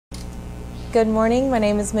Good morning, my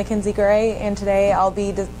name is Makenzie G OW, and today I'll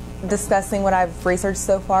be discussing what I've researched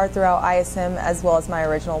so far throughout ISM as well as my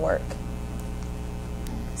original work.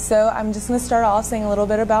 So I'm just going to start off saying a little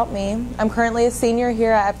bit about me. I'm currently a senior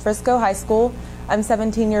here at Frisco High School. I'm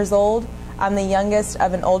 17 years old. I'm the youngest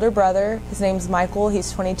of an older brother. His name's Michael,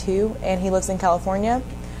 he's 22, and he lives in California.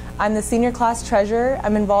 I'm the senior class treasurer.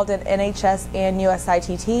 I'm involved in NHS and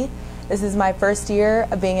USITT. This is my first year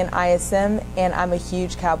of being in ISM, and I'm a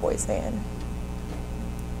huge Cowboys fan.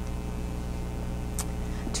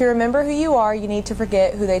 To remember who you are, you need to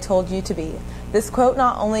forget who they told you to be. This quote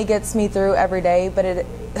not only gets me through every day, but it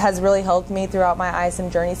has really helped me throughout my ISM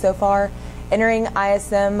journey so far. Entering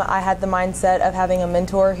ISM, I had the mindset of having a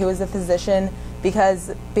mentor who was a physician,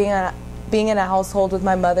 because being in a household with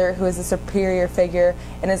my mother, who is a superior figure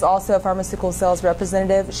and is also a pharmaceutical sales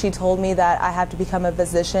representative, she told me that I have to become a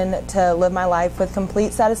physician to live my life with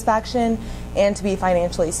complete satisfaction and to be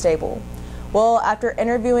financially stable. Well, after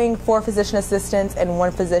interviewing 4 physician assistants and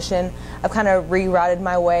 1 physician, I've kind of rerouted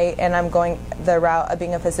my way, and I'm going the route of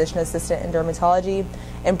being a physician assistant in dermatology.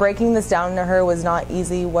 And breaking this down to her was not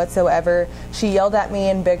easy whatsoever. She yelled at me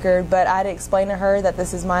and bickered, but I had to explain to her that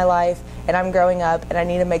this is my life and I'm growing up and I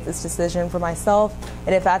need to make this decision for myself.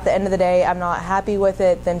 And if at the end of the day I'm not happy with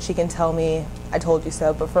it, then she can tell me, I told you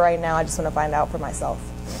so. But for right now, I just want to find out for myself.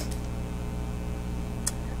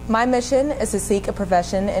 My mission is to seek a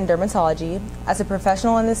profession in dermatology. As a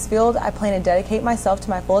professional in this field, I plan to dedicate myself to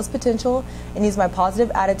my fullest potential and use my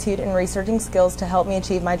positive attitude and researching skills to help me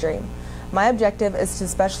achieve my dream. My objective is to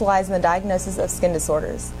specialize in the diagnosis of skin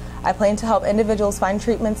disorders. I plan to help individuals find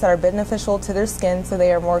treatments that are beneficial to their skin so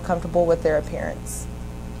they are more comfortable with their appearance.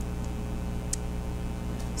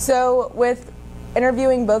 So with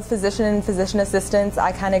interviewing both physician and physician assistants,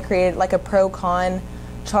 I kind of created like a pro-con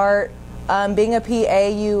chart. Being a PA,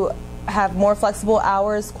 you have more flexible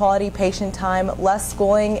hours, quality patient time, less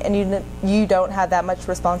schooling, and you don't have that much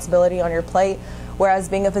responsibility on your plate. Whereas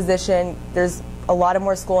being a physician, there's a lot of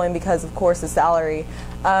more schooling because, of course, the salary.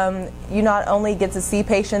 You not only get to see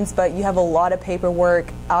patients, but you have a lot of paperwork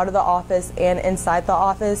out of the office and inside the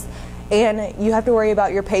office. And you have to worry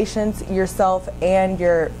about your patients, yourself, and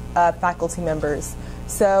your faculty members.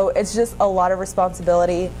 So it's just a lot of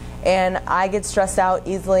responsibility. And I get stressed out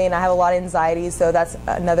easily, and I have a lot of anxiety, so that's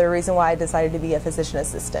another reason why I decided to be a physician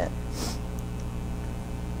assistant.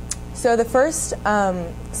 So the first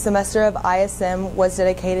semester of ISM was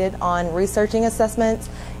dedicated on researching assessments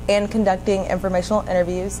and conducting informational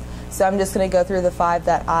interviews. So I'm just going to go through the 5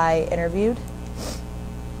 that I interviewed.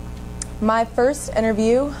 My first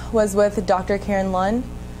interview was with Dr. Karen Lund.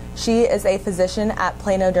 She is a physician at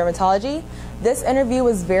Plano Dermatology. This interview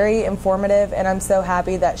was very informative, and I'm so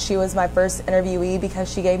happy that she was my first interviewee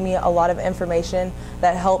because she gave me a lot of information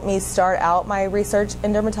that helped me start out my research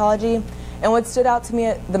in dermatology. And what stood out to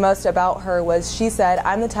me the most about her was she said,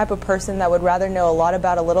 I'm the type of person that would rather know a lot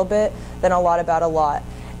about a little bit than a lot about a lot.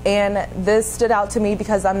 And this stood out to me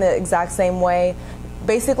because I'm the exact same way.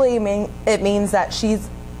 Basically, it means that she's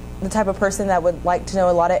the type of person that would like to know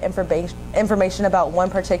a lot of information about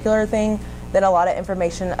one particular thing than a lot of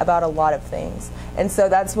information about a lot of things. And so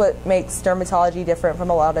that's what makes dermatology different from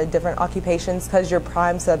a lot of different occupations, because your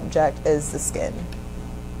prime subject is the skin.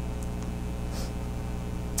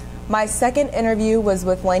 My second interview was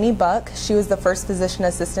with Lainey Buck. She was the first physician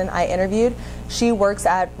assistant I interviewed. She works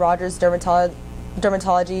at Rogers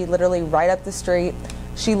Dermatology, literally right up the street.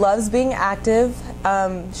 She loves being active.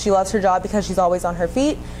 She loves her job because she's always on her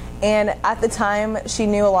feet. And at the time, she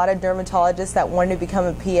knew a lot of dermatologists that wanted to become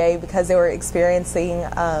a PA because they were experiencing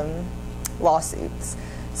lawsuits.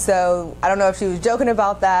 So I don't know if she was joking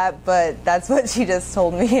about that, but that's what she just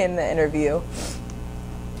told me in the interview.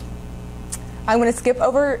 I'm going to skip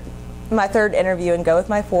over my third interview and go with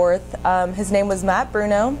my fourth. His name was Matt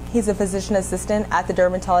Bruno. He's a physician assistant at the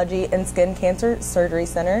Dermatology and Skin Cancer Surgery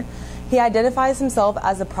Center. He identifies himself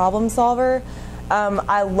as a problem solver.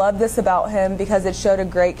 I love this about him because it showed a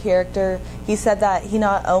great character. He said that he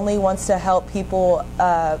not only wants to help people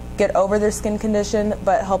get over their skin condition,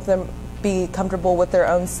 but help them be comfortable with their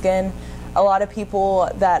own skin. A lot of people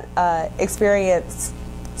that experience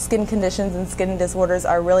skin conditions and skin disorders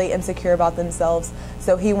are really insecure about themselves,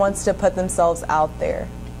 so he wants to put themselves out there.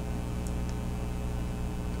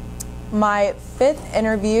 My fifth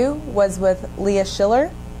interview was with Leah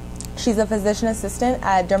Schiller. She's a physician assistant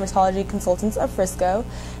at Dermatology Consultants of Frisco.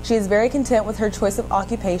 She is very content with her choice of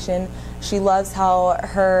occupation. She loves how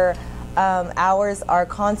her hours are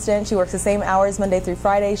constant. She works the same hours Monday through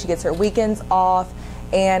Friday. She gets her weekends off,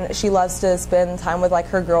 and she loves to spend time with like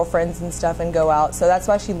her girlfriends and stuff and go out. So that's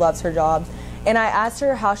why she loves her job. And I asked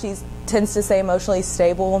her how she tends to stay emotionally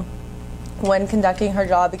stable. when conducting her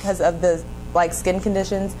job because of the skin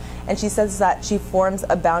conditions, and she says that she forms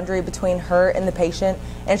a boundary between her and the patient,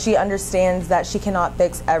 and she understands that she cannot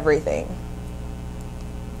fix everything.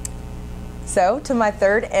 So, to my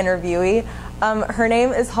third interviewee, her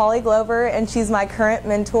name is Holly Glover, and she's my current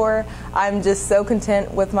mentor. I'm just so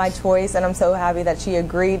content with my choice, and I'm so happy that she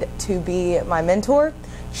agreed to be my mentor.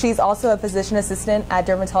 She's also a physician assistant at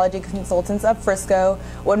Dermatology Consultants of Frisco.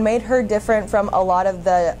 What made her different from a lot of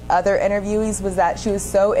the other interviewees was that she was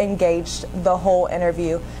so engaged the whole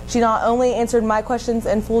interview. She not only answered my questions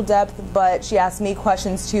in full depth, but she asked me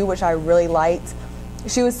questions too, which I really liked.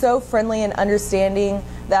 She was so friendly and understanding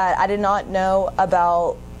that I did not know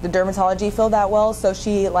about the dermatology field that well, so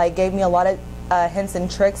she gave me a lot of hints and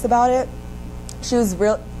tricks about it. She was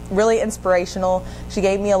really inspirational. She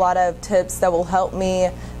gave me a lot of tips that will help me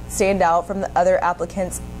stand out from the other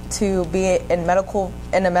applicants to be in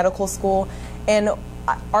a medical school. And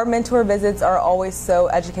our mentor visits are always so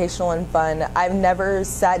educational and fun. I've never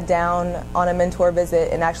sat down on a mentor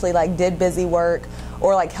visit and actually did busy work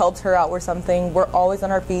or helped her out with something. We're always on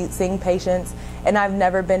our feet seeing patients, and I've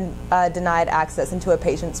never been denied access into a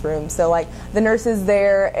patient's room. So the nurses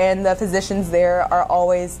there and the physicians there are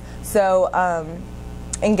always so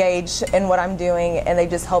engaged in what I'm doing, and they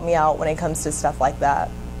just help me out when it comes to stuff like that.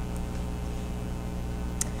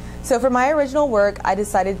 So for my original work, I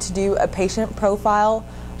decided to do a patient profile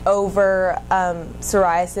over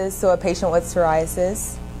psoriasis, so a patient with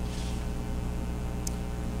psoriasis.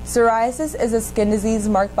 Psoriasis is a skin disease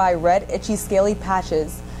marked by red, itchy, scaly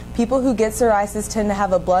patches. People who get psoriasis tend to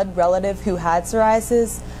have a blood relative who had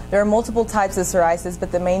psoriasis. There are multiple types of psoriasis,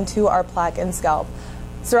 but the main two are plaque and scalp.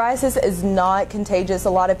 Psoriasis is not contagious. A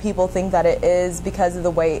lot of people think that it is because of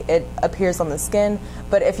the way it appears on the skin,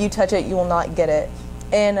 but if you touch it, you will not get it.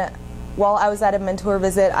 And while I was at a mentor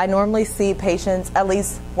visit, I normally see patients, at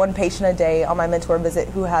least one patient a day on my mentor visit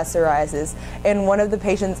who has psoriasis, and one of the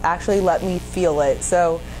patients actually let me feel it.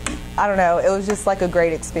 So I don't know, it was just a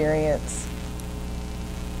great experience.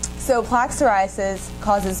 So plaque psoriasis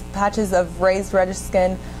causes patches of raised reddish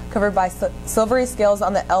skin covered by silvery scales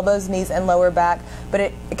on the elbows, knees, and lower back, but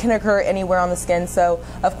it can occur anywhere on the skin. So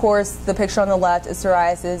of course the picture on the left is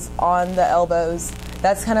psoriasis on the elbows.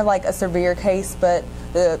 That's kind of a severe case, but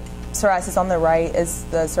the psoriasis on the right is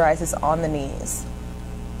the psoriasis on the knees.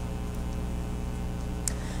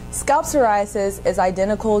 Scalp psoriasis is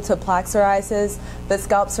identical to plaque psoriasis, but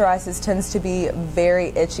scalp psoriasis tends to be very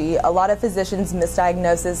itchy. A lot of physicians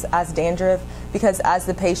misdiagnose this as dandruff because as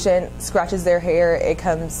the patient scratches their hair, it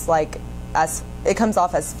comes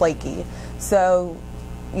off as flaky. So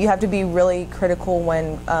you have to be really critical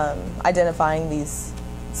when identifying these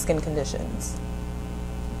skin conditions.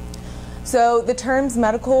 So the terms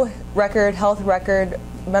medical record, health record,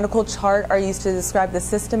 medical chart are used to describe the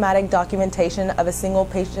systematic documentation of a single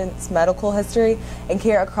patient's medical history and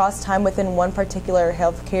care across time within one particular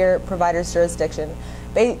healthcare provider's jurisdiction.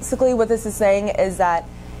 Basically what this is saying is that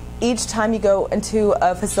each time you go into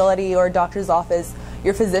a facility or a doctor's office,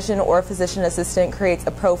 your physician or physician assistant creates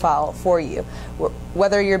a profile for you,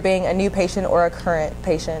 whether you're being a new patient or a current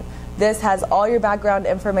patient. This has all your background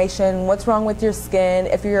information, what's wrong with your skin,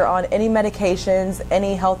 if you're on any medications,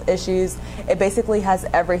 any health issues. It basically has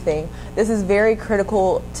everything. This is very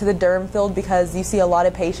critical to the derm field because you see a lot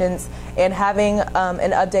of patients, and having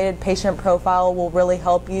an updated patient profile will really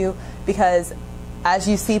help you because as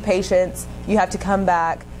you see patients, you have to come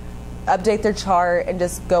back, update their chart, and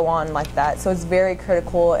just go on like that. So it's very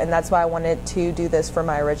critical, and that's why I wanted to do this for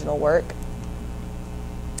my original work.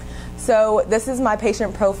 So this is my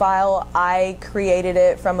patient profile. I created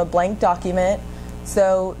it from a blank document.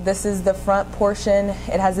 So this is the front portion.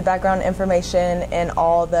 It has the background information and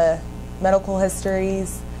all the medical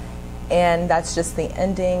histories, and that's just the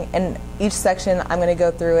ending. And each section, I'm going to go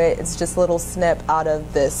through it. It's just a little snip out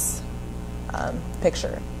of this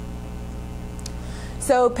picture.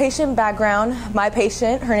 So patient background, my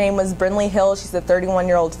patient, her name was Brinley Hill. She's a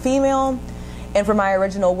 31-year-old female. And for my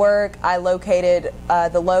original work, I located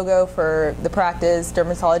the logo for the practice,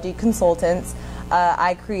 Dermatology Consultants.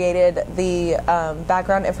 I created the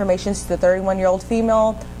background information. She's a 31-year-old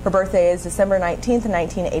female. Her birthday is December 19th,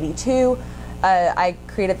 1982. I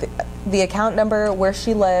created the account number, where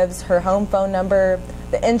she lives, her home phone number,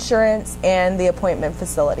 the insurance, and the appointment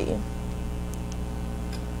facility.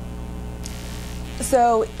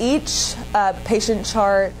 So each patient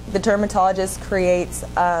chart the dermatologist creates,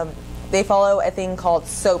 they follow a thing called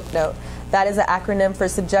SOAP note. That is an acronym for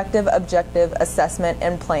Subjective, Objective, Assessment,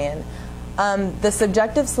 and Plan. The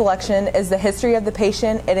subjective selection is the history of the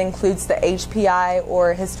patient. It includes the HPI,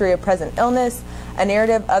 or history of present illness, a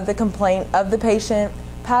narrative of the complaint of the patient,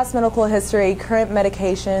 past medical history, current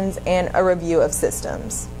medications, and a review of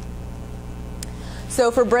systems. So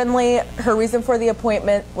for Brindley, her reason for the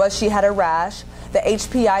appointment was she had a rash. The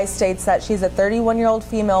HPI states that she's a 31-year-old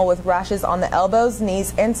female with rashes on the elbows,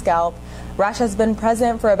 knees, and scalp. Rash has been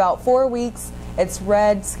present for about 4 weeks. It's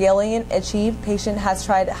red, scaly, and itchy. Patient has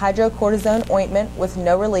tried hydrocortisone ointment with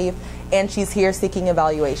no relief, and she's here seeking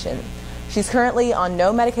evaluation. She's currently on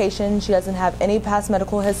no medication. She doesn't have any past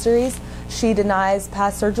medical histories. She denies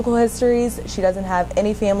past surgical histories. She doesn't have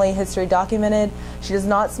any family history documented. She does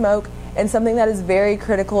not smoke. And something that is very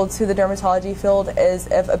critical to the dermatology field is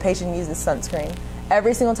if a patient uses sunscreen.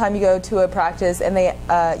 Every single time you go to a practice and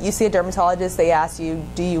you see a dermatologist, they ask you,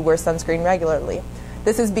 do you wear sunscreen regularly?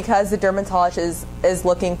 This is because the dermatologist is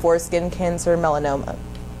looking for skin cancer melanoma.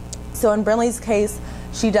 So in Brindley's case,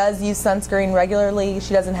 she does use sunscreen regularly.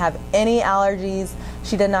 She doesn't have any allergies.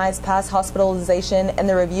 She denies past hospitalization, and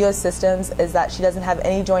the review of systems is that she doesn't have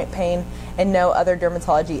any joint pain and no other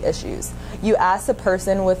dermatology issues. You ask a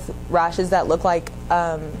person with rashes that look like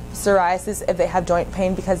psoriasis if they have joint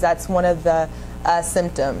pain, because that's one of the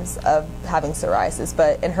symptoms of having psoriasis,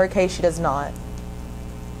 but in her case she does not.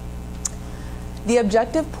 The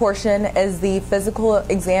objective portion is the physical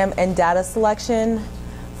exam and data selection.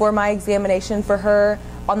 For my examination for her,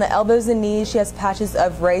 on the elbows and knees she has patches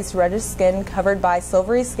of raised reddish skin covered by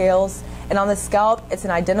silvery scales, and on the scalp it's an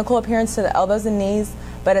identical appearance to the elbows and knees,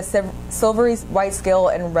 but a silvery white scale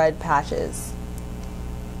and red patches.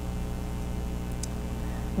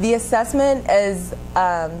 The assessment is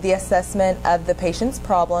the assessment of the patient's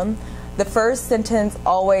problem. The first sentence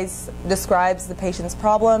always describes the patient's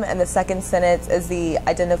problem, and the second sentence is the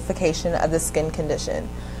identification of the skin condition.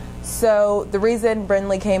 So the reason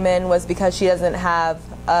Brindley came in was because she doesn't have,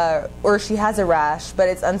 or she has a rash, but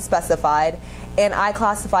it's unspecified, and I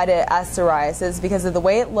classified it as psoriasis because of the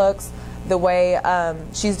way it looks, the way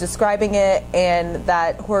she's describing it, and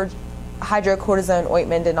that her hydrocortisone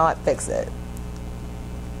ointment did not fix it.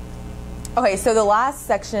 Okay, so the last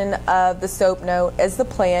section of the SOAP note is the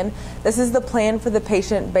plan. This is the plan for the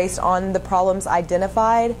patient based on the problems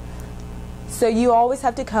identified. So you always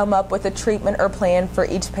have to come up with a treatment or plan for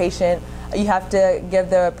each patient. You have to give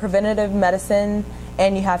the preventative medicine,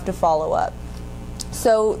 and you have to follow up.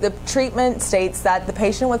 So the treatment states that the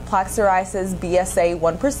patient with plaque psoriasis BSA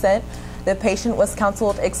 1%, the patient was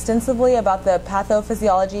counseled extensively about the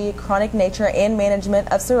pathophysiology, chronic nature, and management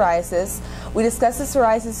of psoriasis. We discussed the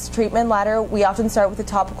psoriasis treatment ladder. We often start with a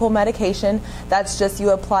topical medication. That's just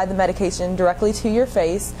you apply the medication directly to your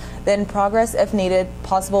face. Then progress if needed,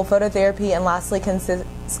 possible phototherapy, and lastly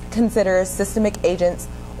consider systemic agents,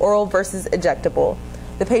 oral versus injectable.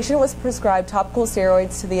 The patient was prescribed topical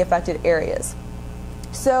steroids to the affected areas.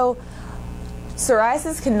 So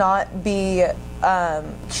psoriasis cannot be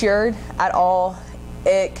cured at all.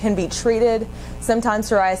 It can be treated. Sometimes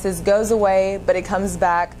psoriasis goes away, but it comes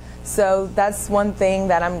back. So that's one thing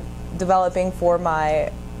that I'm developing for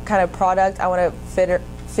my kind of product. I want to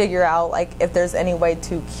figure out like if there's any way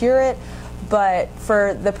to cure it. But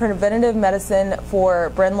for the preventative medicine for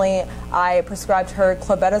Brindley, I prescribed her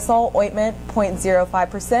clobetasol ointment,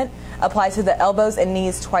 0.05%, applied to the elbows and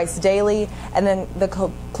knees twice daily, and then the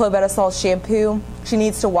clobetasol shampoo. She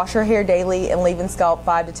needs to wash her hair daily and leave in scalp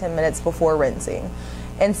 5 to 10 minutes before rinsing.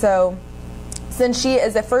 And so, since she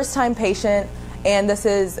is a first-time patient and this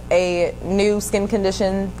is a new skin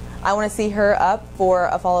condition, I want to see her up for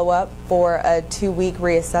a follow-up for a 2-week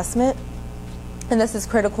reassessment. And this is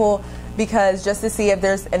critical because just to see if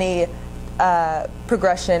there's any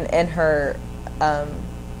progression in her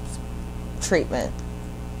treatment.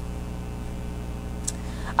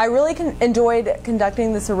 I really enjoyed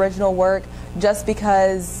conducting this original work just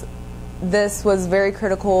because this was very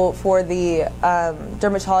critical for the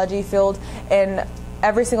dermatology field, and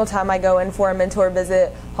every single time I go in for a mentor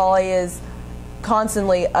visit, Holly is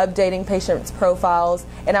constantly updating patients' profiles,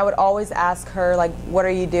 and I would always ask her, like, what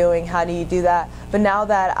are you doing? How do you do that? But now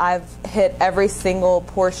that I've hit every single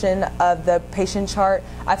portion of the patient chart,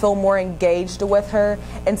 I feel more engaged with her,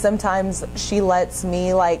 and sometimes she lets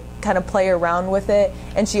me like kind of play around with it,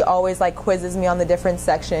 and she always like quizzes me on the different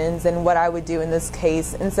sections and what I would do in this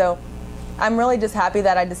case. And so I'm really just happy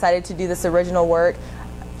that I decided to do this original work.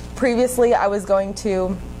 Previously I was going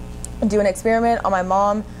to do an experiment on my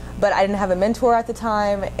mom, but I didn't have a mentor at the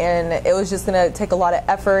time, and it was just going to take a lot of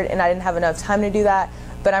effort, and I didn't have enough time to do that.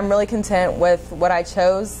 But I'm really content with what I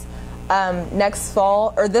chose. This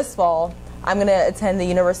fall, I'm going to attend the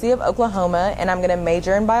University of Oklahoma, and I'm going to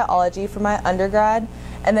major in biology for my undergrad.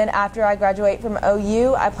 And then after I graduate from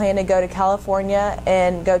OU, I plan to go to California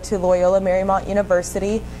and go to Loyola Marymount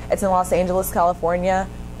University. It's in Los Angeles, California,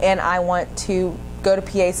 and I want to go to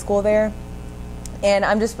PA school there. And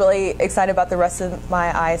I'm just really excited about the rest of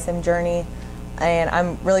my ISM journey. And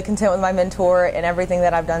I'm really content with my mentor and everything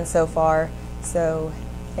that I've done so far. So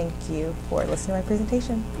thank you for listening to my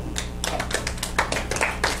presentation.